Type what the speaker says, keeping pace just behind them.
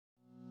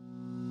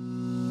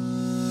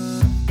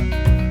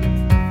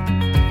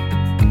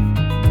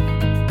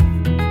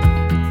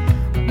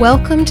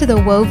Welcome to the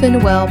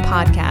Woven Well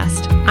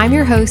podcast. I'm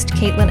your host,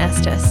 Caitlin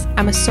Estes.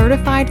 I'm a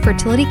certified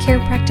fertility care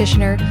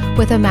practitioner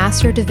with a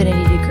Master of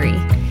Divinity degree.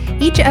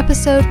 Each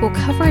episode will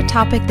cover a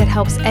topic that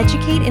helps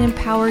educate and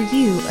empower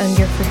you on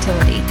your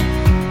fertility,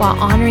 while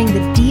honoring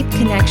the deep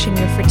connection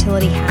your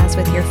fertility has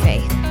with your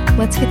faith.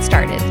 Let's get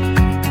started.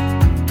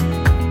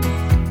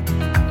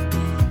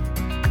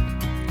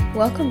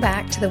 Welcome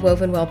back to the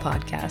Woven Well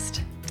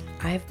podcast.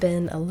 I've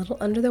been a little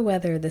under the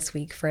weather this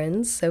week,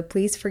 friends, so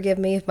please forgive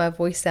me if my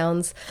voice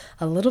sounds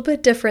a little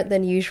bit different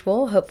than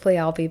usual. Hopefully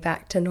I'll be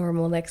back to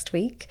normal next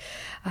week.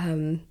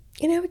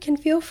 It can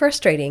feel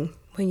frustrating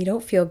when you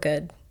don't feel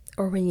good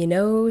or when you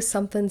know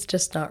something's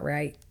just not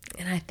right.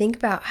 And I think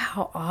about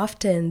how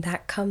often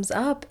that comes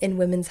up in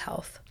women's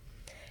health.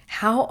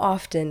 How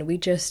often we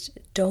just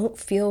don't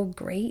feel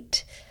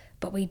great,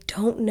 but we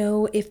don't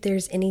know if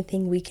there's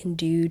anything we can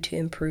do to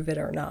improve it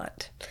or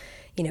not.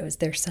 Is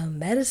there some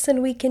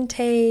medicine we can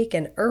take,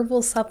 an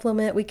herbal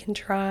supplement we can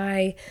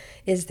try?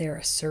 Is there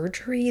a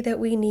surgery that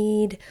we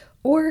need?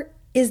 Or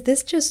is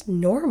this just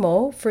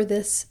normal for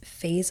this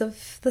phase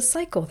of the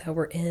cycle that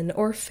we're in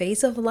or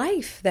phase of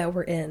life that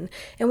we're in?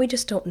 And we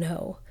just don't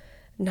know.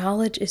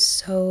 Knowledge is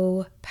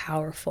so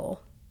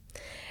powerful.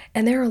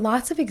 And there are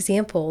lots of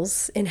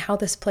examples in how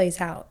this plays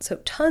out. So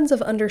tons of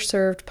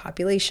underserved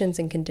populations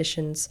and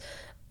conditions.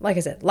 Like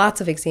I said,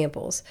 lots of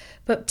examples,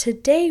 but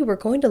today we're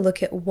going to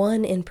look at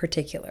one in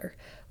particular,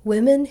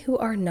 women who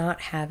are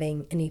not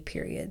having any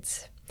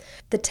periods.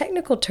 The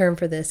technical term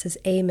for this is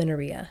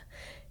amenorrhea.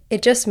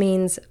 It just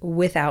means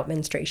without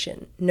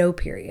menstruation, no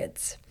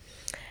periods.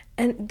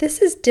 And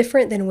this is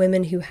different than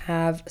women who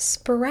have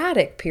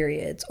sporadic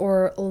periods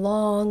or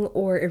long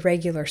or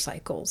irregular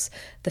cycles.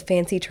 The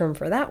fancy term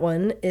for that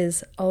one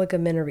is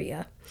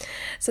oligomenorrhea.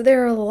 So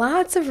there are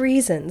lots of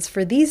reasons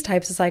for these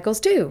types of cycles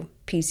too.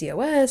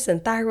 PCOS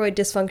and thyroid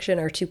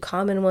dysfunction are two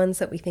common ones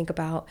that we think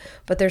about,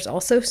 but there's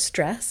also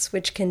stress,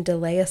 which can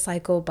delay a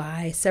cycle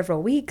by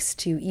several weeks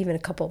to even a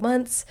couple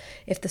months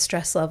if the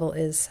stress level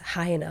is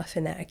high enough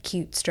in that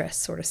acute stress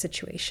sort of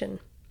situation.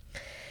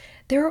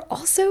 There are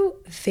also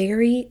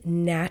very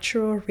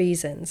natural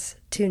reasons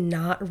to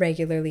not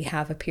regularly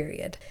have a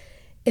period.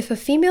 If a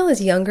female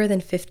is younger than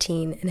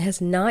 15 and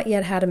has not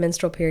yet had a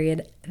menstrual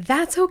period,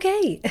 that's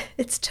okay.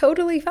 It's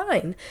totally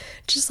fine.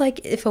 Just like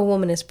if a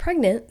woman is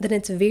pregnant, then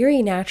it's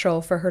very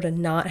natural for her to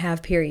not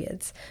have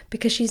periods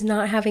because she's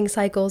not having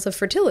cycles of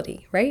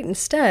fertility, right?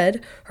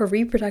 Instead, her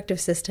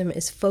reproductive system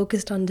is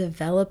focused on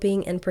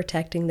developing and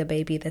protecting the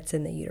baby that's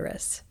in the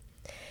uterus.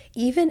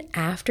 Even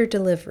after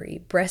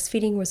delivery,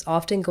 breastfeeding was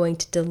often going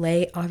to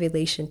delay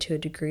ovulation to a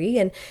degree,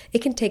 and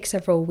it can take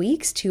several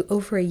weeks to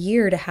over a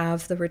year to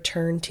have the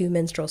return to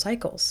menstrual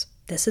cycles.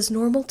 This is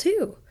normal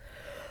too.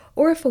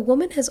 Or if a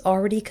woman has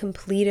already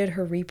completed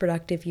her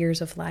reproductive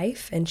years of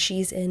life and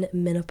she's in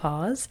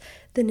menopause,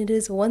 then it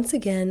is once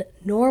again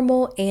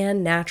normal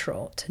and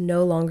natural to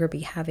no longer be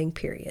having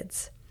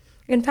periods.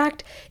 In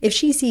fact, if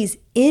she sees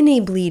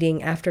any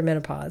bleeding after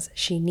menopause,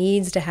 she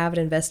needs to have it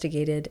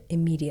investigated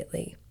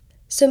immediately.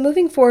 So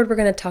moving forward, we're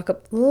going to talk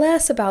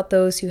less about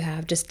those who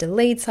have just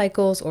delayed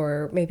cycles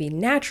or maybe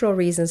natural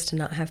reasons to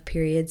not have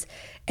periods,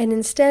 and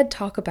instead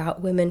talk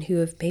about women who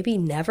have maybe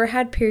never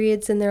had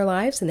periods in their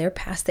lives and they're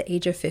past the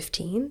age of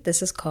 15.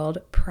 This is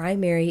called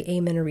primary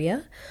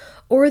amenorrhea,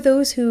 or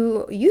those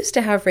who used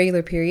to have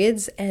regular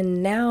periods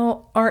and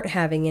now aren't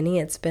having any.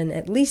 It's been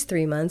at least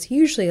 3 months,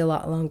 usually a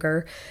lot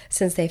longer,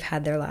 since they've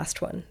had their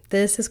last one.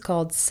 This is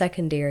called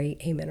secondary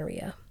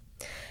amenorrhea.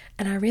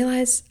 And I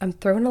realize I'm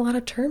throwing a lot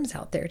of terms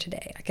out there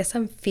today. I guess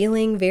I'm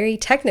feeling very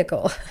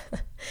technical.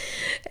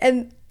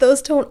 And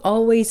those don't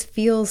always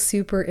feel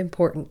super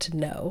important to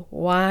know.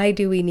 Why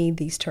do we need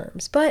these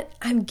terms? But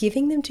I'm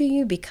giving them to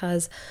you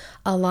because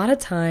a lot of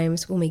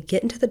times when we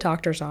get into the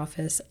doctor's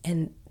office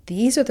and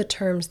these are the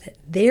terms that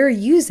they're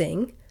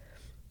using,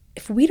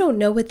 if we don't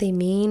know what they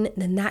mean,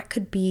 then that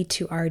could be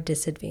to our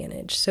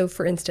disadvantage. So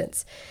for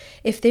instance,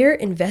 if they're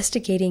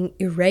investigating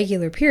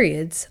irregular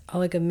periods,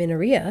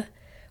 oligomenorrhea,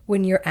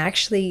 when you're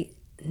actually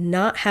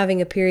not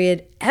having a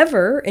period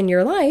ever in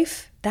your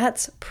life,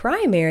 that's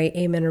primary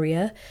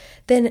amenorrhea,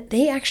 then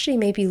they actually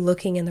may be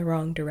looking in the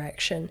wrong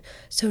direction.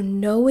 So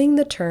knowing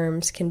the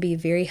terms can be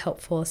very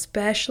helpful,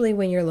 especially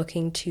when you're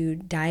looking to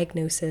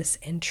diagnosis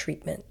and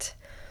treatment.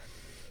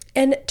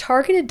 And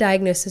targeted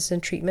diagnosis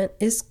and treatment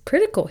is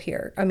critical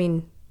here. I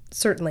mean,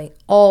 certainly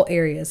all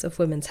areas of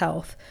women's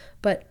health,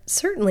 but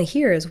certainly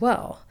here as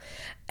well.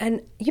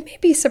 And you may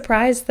be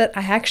surprised that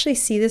I actually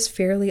see this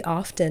fairly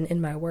often in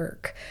my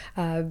work.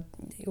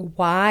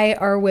 Why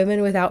are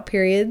women without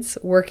periods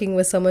working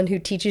with someone who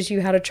teaches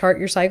you how to chart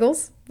your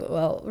cycles?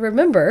 Well,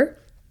 remember,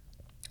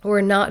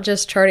 we're not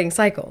just charting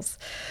cycles.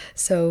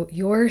 So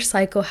your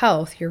cycle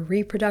health, your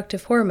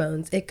reproductive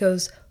hormones, it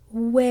goes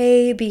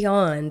way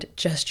beyond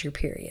just your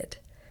period.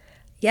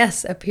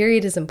 Yes, a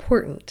period is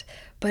important,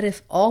 but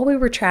if all we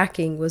were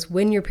tracking was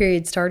when your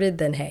period started,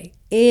 then hey,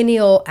 any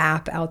old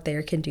app out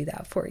there can do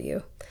that for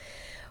you.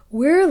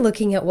 We're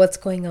looking at what's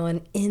going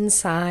on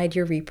inside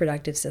your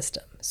reproductive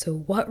system. So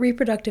what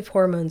reproductive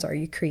hormones are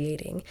you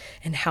creating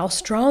and how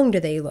strong do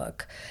they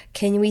look?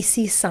 Can we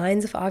see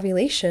signs of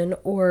ovulation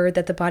or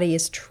that the body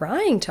is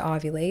trying to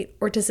ovulate,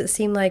 or does it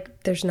seem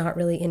like there's not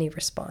really any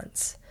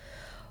response?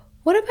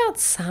 What about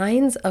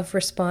signs of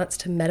response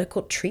to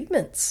medical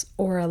treatments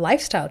or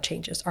lifestyle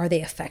changes? Are they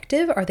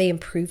effective? Are they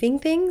improving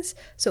things?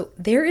 So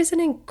there is an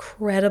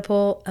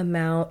incredible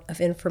amount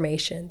of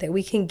information that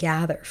we can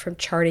gather from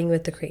charting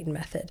with the Creighton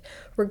method,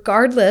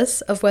 regardless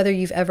of whether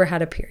you've ever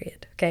had a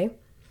period, okay?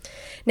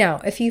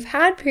 Now, if you've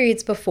had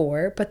periods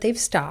before, but they've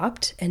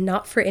stopped and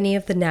not for any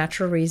of the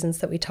natural reasons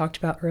that we talked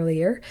about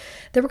earlier,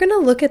 then we're going to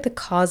look at the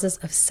causes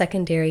of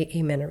secondary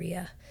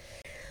amenorrhea.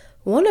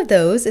 One of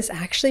those is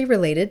actually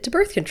related to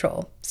birth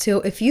control.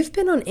 So if you've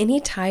been on any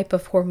type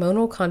of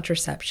hormonal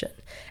contraception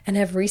and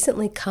have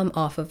recently come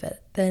off of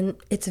it, then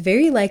it's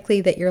very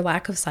likely that your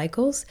lack of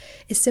cycles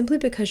is simply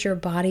because your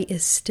body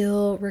is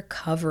still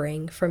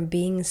recovering from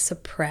being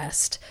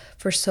suppressed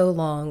for so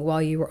long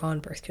while you were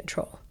on birth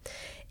control.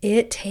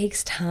 It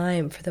takes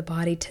time for the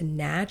body to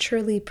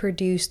naturally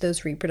produce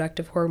those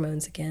reproductive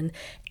hormones again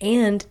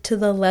and to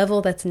the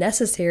level that's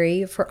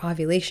necessary for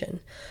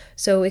ovulation.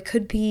 So it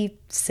could be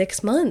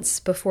 6 months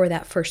before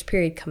that first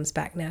period comes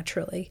back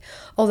naturally.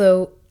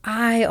 Although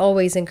I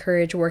always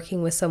encourage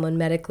working with someone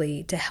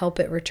medically to help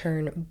it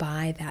return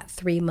by that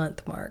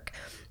 3-month mark.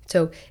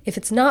 So if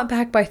it's not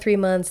back by 3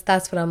 months,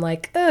 that's when I'm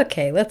like,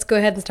 okay, let's go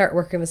ahead and start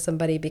working with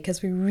somebody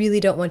because we really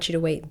don't want you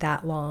to wait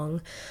that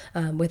long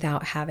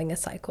without having a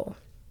cycle.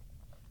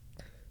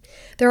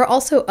 There are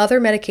also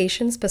other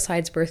medications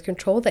besides birth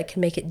control that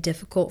can make it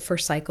difficult for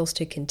cycles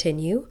to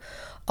continue.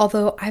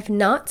 Although I've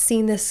not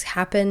seen this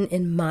happen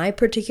in my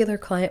particular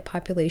client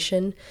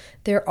population,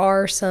 there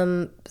are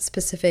some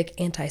specific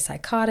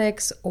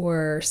antipsychotics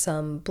or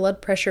some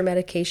blood pressure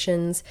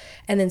medications,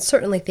 and then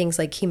certainly things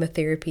like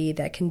chemotherapy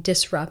that can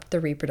disrupt the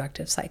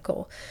reproductive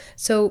cycle.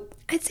 So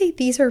I'd say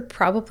these are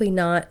probably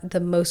not the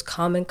most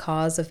common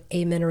cause of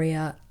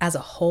amenorrhea as a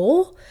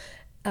whole.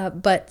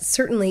 But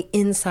certainly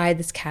inside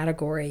this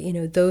category,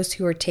 those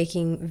who are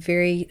taking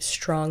very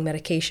strong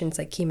medications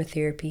like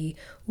chemotherapy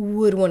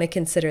would want to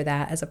consider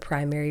that as a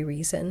primary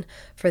reason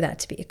for that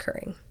to be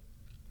occurring.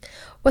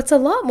 What's a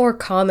lot more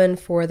common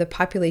for the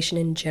population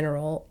in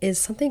general is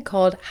something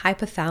called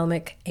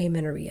hypothalamic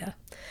amenorrhea.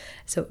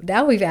 So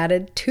now we've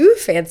added 2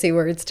 fancy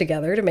words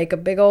together to make a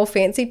big old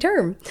fancy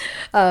term.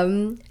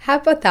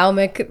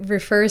 Hypothalamic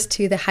refers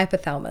to the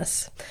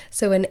hypothalamus,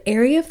 so an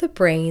area of the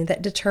brain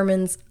that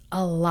determines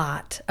a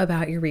lot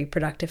about your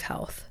reproductive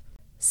health.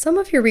 Some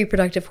of your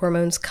reproductive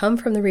hormones come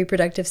from the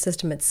reproductive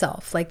system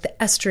itself, like the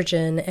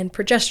estrogen and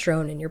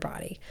progesterone in your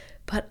body.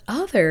 But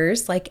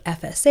others, like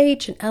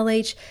FSH and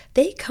LH,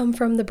 they come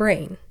from the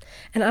brain.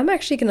 And I'm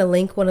actually going to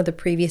link one of the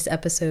previous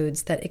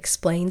episodes that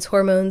explains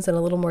hormones in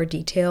a little more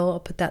detail. I'll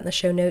put that in the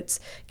show notes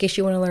in case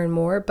you want to learn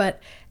more.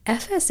 But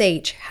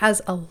FSH has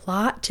a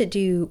lot to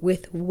do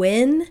with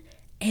when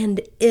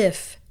and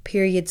if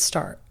periods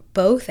start,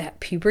 both at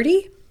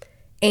puberty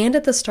and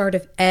at the start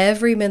of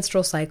every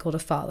menstrual cycle to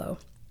follow.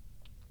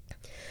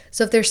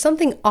 So if there's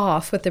something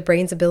off with the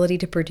brain's ability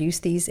to produce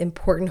these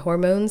important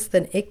hormones,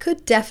 then it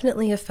could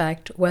definitely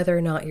affect whether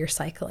or not you're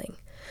cycling.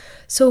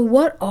 So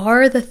what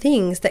are the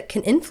things that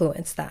can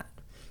influence that?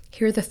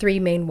 Here are the 3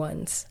 main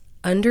ones: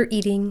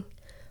 under-eating,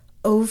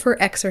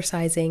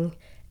 over-exercising,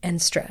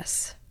 and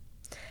stress.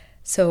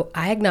 So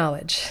I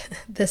acknowledge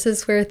this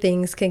is where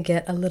things can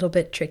get a little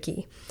bit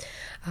tricky.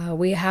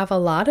 We have a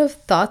lot of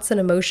thoughts and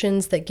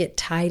emotions that get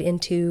tied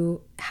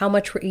into how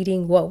much we're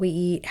eating, what we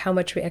eat, how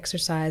much we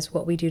exercise,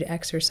 what we do to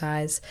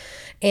exercise.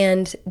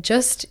 And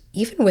just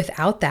even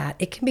without that,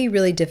 it can be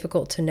really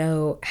difficult to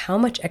know how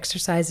much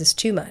exercise is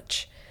too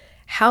much.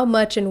 How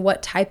much and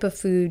what type of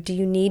food do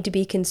you need to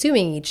be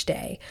consuming each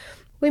day?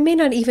 We may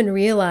not even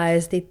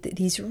realize that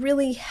these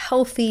really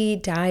healthy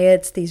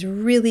diets, these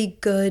really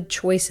good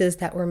choices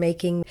that we're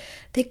making,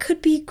 they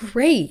could be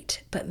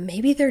great, but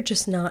maybe they're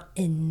just not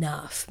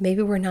enough.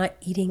 Maybe we're not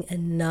eating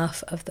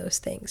enough of those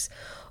things.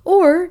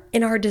 Or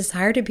in our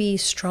desire to be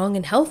strong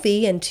and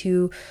healthy and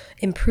to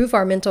improve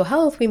our mental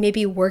health, we may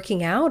be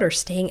working out or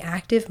staying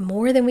active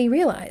more than we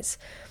realize.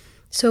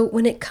 So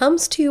when it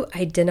comes to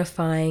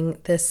identifying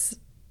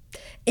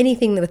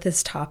anything with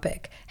this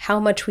topic, how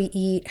much we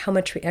eat, how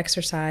much we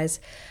exercise,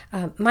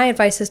 my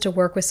advice is to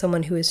work with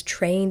someone who is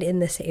trained in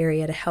this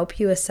area to help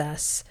you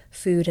assess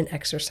food and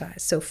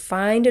exercise. So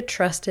find a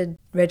trusted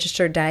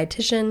registered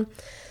dietitian,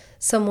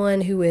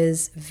 someone who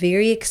is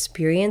very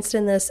experienced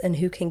in this and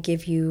who can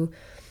give you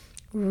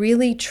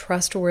really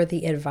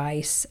trustworthy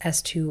advice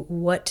as to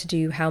what to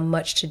do, how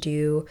much to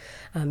do.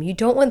 You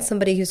don't want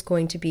somebody who's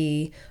going to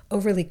be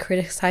overly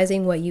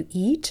criticizing what you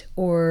eat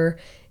or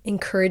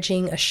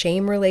encouraging a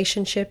shame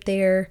relationship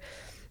there,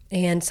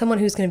 and someone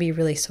who's going to be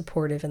really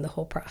supportive in the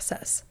whole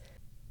process.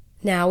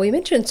 Now, we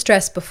mentioned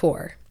stress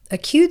before.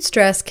 Acute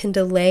stress can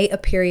delay a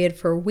period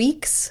for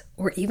weeks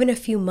or even a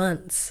few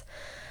months.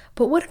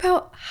 But what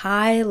about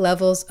high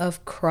levels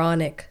of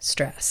chronic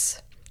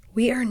stress?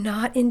 We are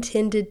not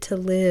intended to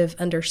live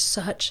under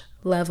such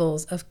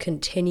levels of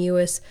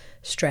continuous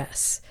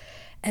stress.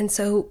 And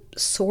so,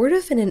 sort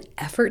of in an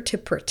effort to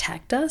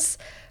protect us,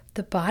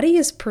 the body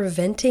is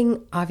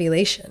preventing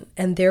ovulation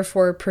and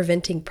therefore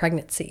preventing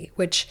pregnancy,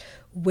 which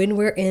when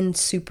we're in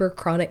super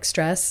chronic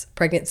stress,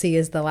 pregnancy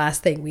is the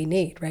last thing we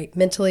need, right?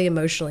 Mentally,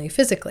 emotionally,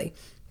 physically.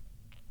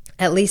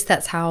 At least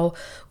that's how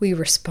we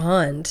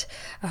respond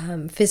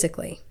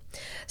physically.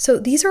 So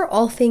these are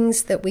all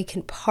things that we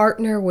can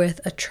partner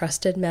with a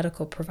trusted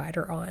medical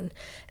provider on.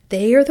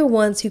 They are the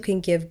ones who can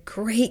give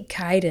great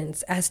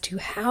guidance as to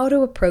how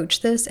to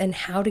approach this and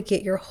how to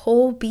get your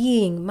whole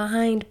being,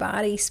 mind,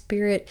 body,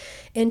 spirit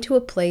into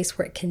a place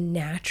where it can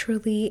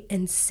naturally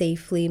and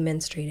safely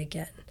menstruate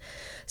again.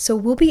 So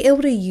we'll be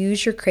able to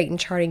use your Creighton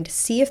charting to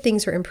see if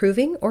things are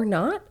improving or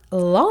not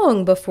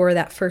long before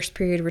that first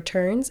period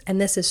returns.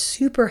 And this is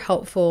super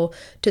helpful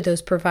to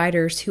those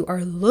providers who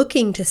are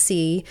looking to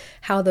see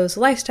how those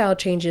lifestyle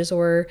changes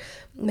or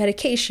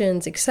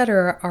medications,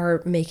 etc.,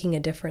 are making a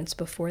difference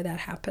before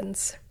that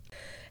happens.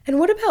 And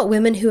what about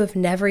women who have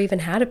never even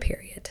had a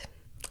period?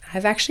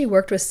 I've actually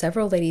worked with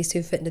several ladies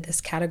who fit into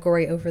this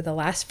category over the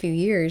last few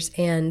years,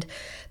 and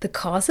the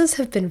causes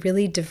have been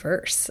really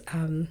diverse.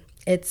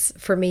 It's,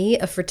 for me,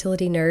 a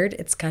fertility nerd.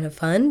 It's kind of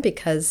fun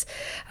because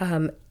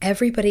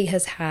everybody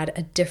has had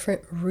a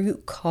different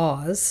root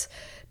cause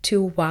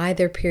to why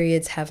their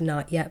periods have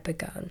not yet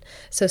begun.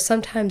 So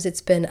sometimes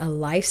it's been a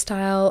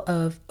lifestyle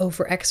of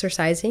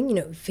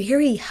over-exercising,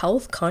 very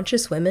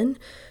health-conscious women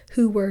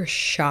who were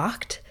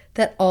shocked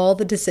that all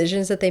the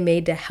decisions that they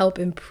made to help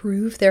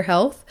improve their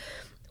health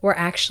were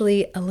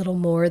actually a little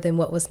more than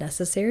what was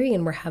necessary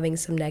and were having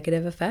some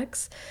negative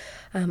effects.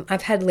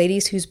 I've had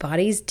ladies whose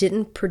bodies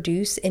didn't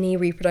produce any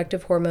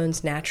reproductive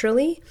hormones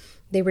naturally.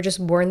 They were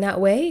just born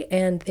that way,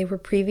 and they were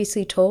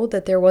previously told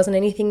that there wasn't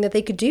anything that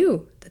they could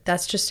do, that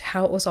that's just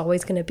how it was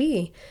always going to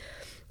be.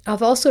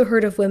 I've also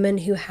heard of women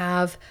who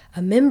have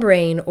a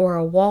membrane or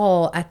a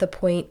wall at the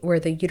point where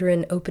the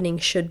uterine opening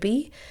should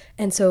be,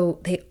 and so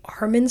they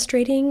are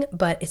menstruating,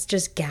 but it's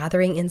just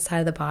gathering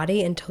inside the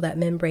body until that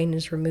membrane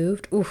is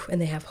removed. And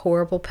they have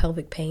horrible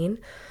pelvic pain.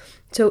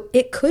 So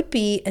it could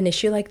be an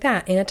issue like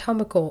that,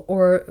 anatomical,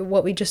 or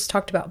what we just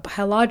talked about,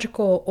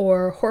 biological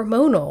or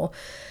hormonal.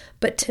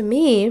 But to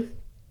me,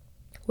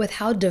 with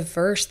how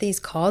diverse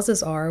these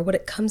causes are, what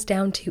it comes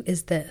down to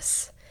is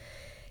this.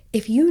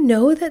 If you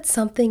know that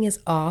something is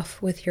off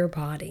with your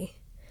body,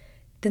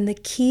 then the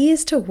key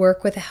is to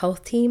work with a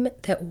health team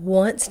that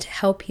wants to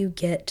help you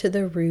get to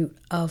the root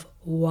of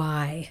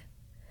why.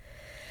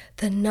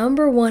 The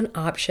number one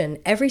option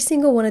every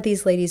single one of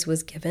these ladies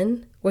was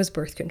given was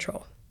birth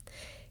control.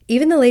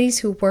 Even the ladies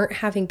who weren't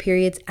having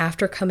periods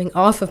after coming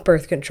off of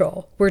birth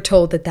control were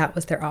told that that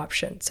was their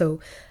option. So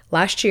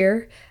last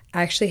year,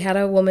 I actually had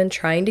a woman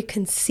trying to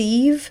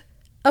conceive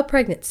a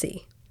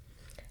pregnancy.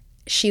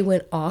 She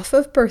went off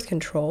of birth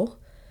control,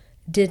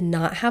 did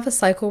not have a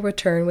cycle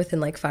return within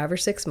like 5 or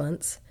 6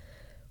 months.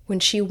 When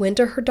she went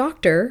to her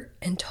doctor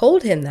and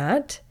told him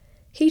that,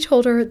 he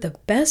told her the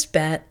best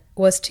bet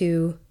was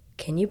to,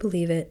 can you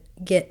believe it,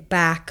 get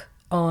back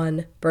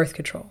on birth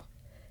control.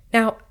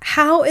 Now,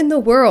 how in the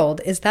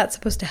world is that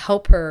supposed to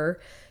help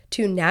her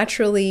to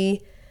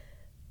naturally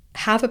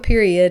have a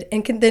period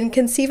and can then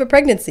conceive a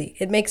pregnancy?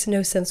 It makes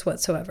no sense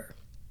whatsoever.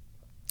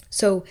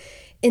 So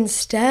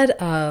instead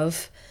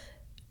of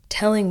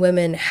telling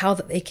women how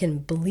that they can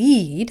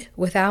bleed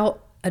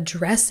without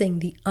addressing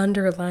the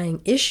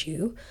underlying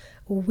issue,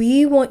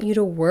 we want you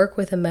to work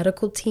with a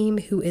medical team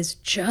who is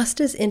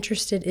just as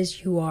interested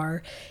as you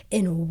are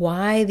in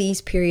why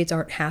these periods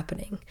aren't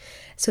happening.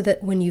 So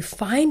that when you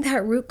find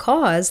that root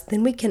cause,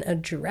 then we can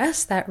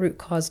address that root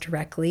cause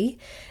directly.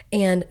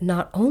 And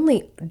not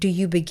only do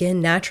you begin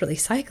naturally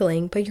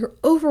cycling, but your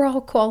overall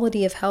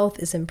quality of health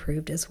is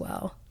improved as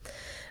well.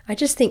 I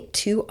just think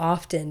too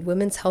often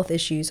women's health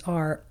issues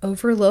are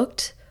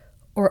overlooked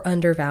or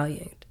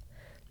undervalued.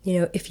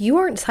 If you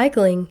aren't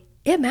cycling,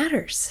 it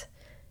matters.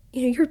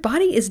 Your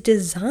body is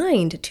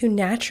designed to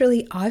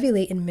naturally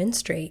ovulate and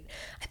menstruate.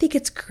 I think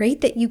it's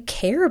great that you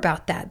care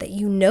about that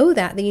you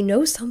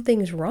know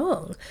something's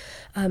wrong.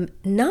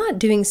 Not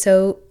doing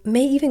so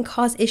may even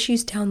cause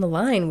issues down the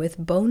line with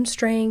bone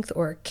strength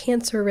or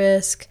cancer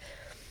risk.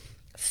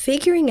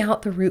 Figuring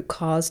out the root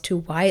cause to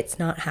why it's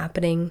not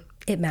happening,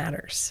 it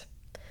matters.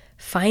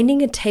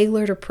 Finding a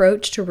tailored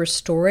approach to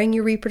restoring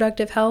your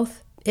reproductive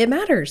health, it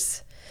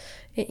matters.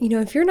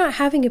 If you're not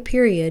having a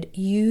period,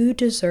 you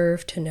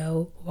deserve to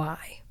know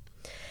why.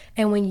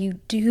 And when you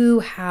do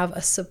have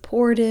a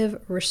supportive,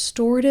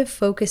 restorative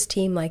focus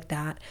team like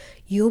that,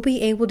 you'll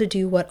be able to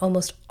do what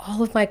almost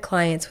all of my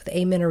clients with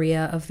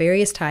amenorrhea of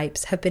various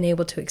types have been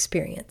able to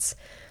experience.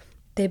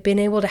 They've been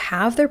able to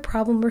have their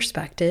problem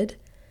respected,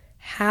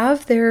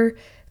 have their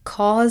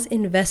cause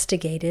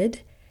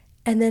investigated,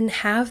 and then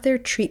have their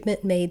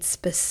treatment made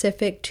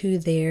specific to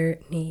their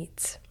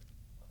needs.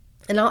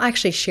 And I'll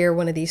actually share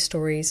one of these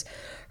stories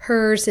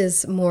Hers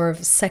is more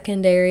of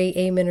secondary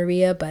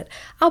amenorrhea, but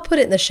I'll put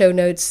it in the show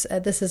notes.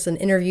 This is an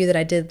interview that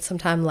I did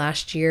sometime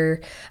last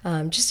year,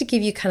 just to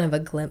give you kind of a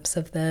glimpse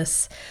of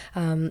this.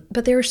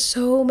 But there are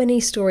so many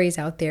stories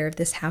out there of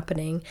this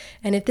happening.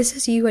 And if this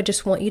is you, I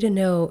just want you to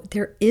know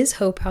there is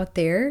hope out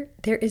there.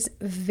 There is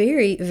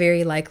very,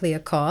 very likely a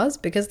cause,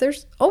 because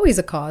there's always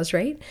a cause,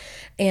 right?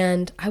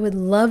 And I would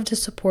love to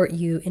support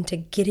you into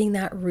getting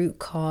that root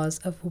cause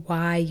of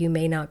why you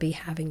may not be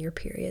having your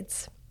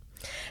periods.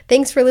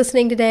 Thanks for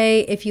listening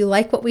today. If you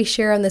like what we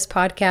share on this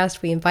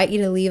podcast, we invite you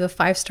to leave a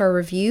 5-star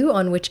review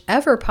on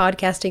whichever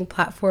podcasting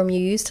platform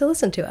you use to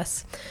listen to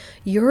us.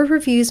 Your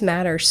reviews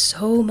matter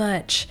so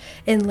much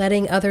in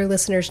letting other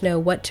listeners know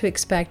what to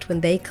expect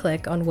when they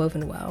click on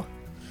Woven Well.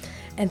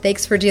 And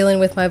thanks for dealing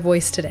with my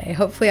voice today.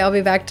 Hopefully I'll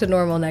be back to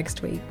normal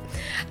next week.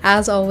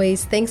 As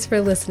always, thanks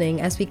for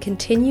listening as we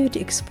continue to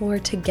explore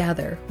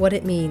together what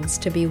it means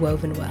to be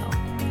woven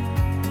well.